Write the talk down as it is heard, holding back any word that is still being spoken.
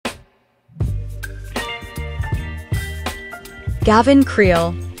Gavin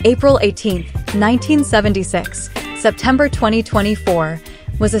Creel, April 18, 1976, September 2024,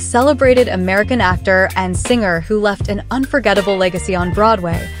 was a celebrated American actor and singer who left an unforgettable legacy on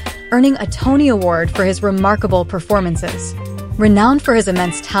Broadway, earning a Tony Award for his remarkable performances. Renowned for his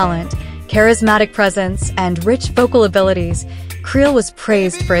immense talent, charismatic presence, and rich vocal abilities, Creel was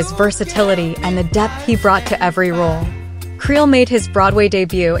praised for his versatility and the depth he brought to every role. Creel made his Broadway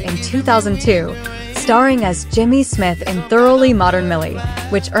debut in 2002, starring as Jimmy Smith in Thoroughly Modern Millie,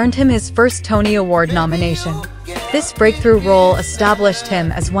 which earned him his first Tony Award nomination. This breakthrough role established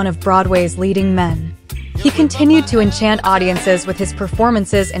him as one of Broadway's leading men. He continued to enchant audiences with his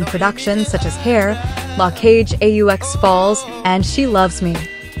performances in productions such as Hair, La Cage aux Folles, and She Loves Me.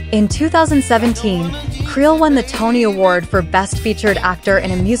 In 2017, Creel won the Tony Award for Best Featured Actor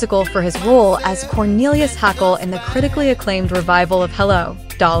in a Musical for his role as Cornelius Hackl in the critically acclaimed revival of Hello,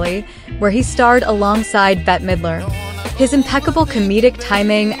 Dolly, where he starred alongside Bette Midler. His impeccable comedic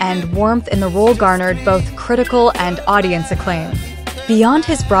timing and warmth in the role garnered both critical and audience acclaim. Beyond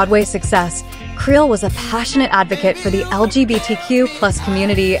his Broadway success, Creel was a passionate advocate for the LGBTQ+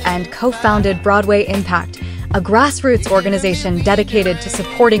 community and co-founded Broadway Impact, a grassroots organization dedicated to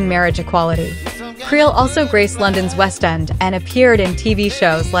supporting marriage equality. Creel also graced London's West End and appeared in TV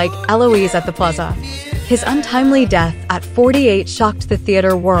shows like Eloise at the Plaza. His untimely death at 48 shocked the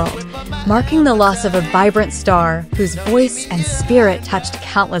theater world, marking the loss of a vibrant star whose voice and spirit touched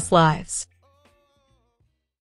countless lives.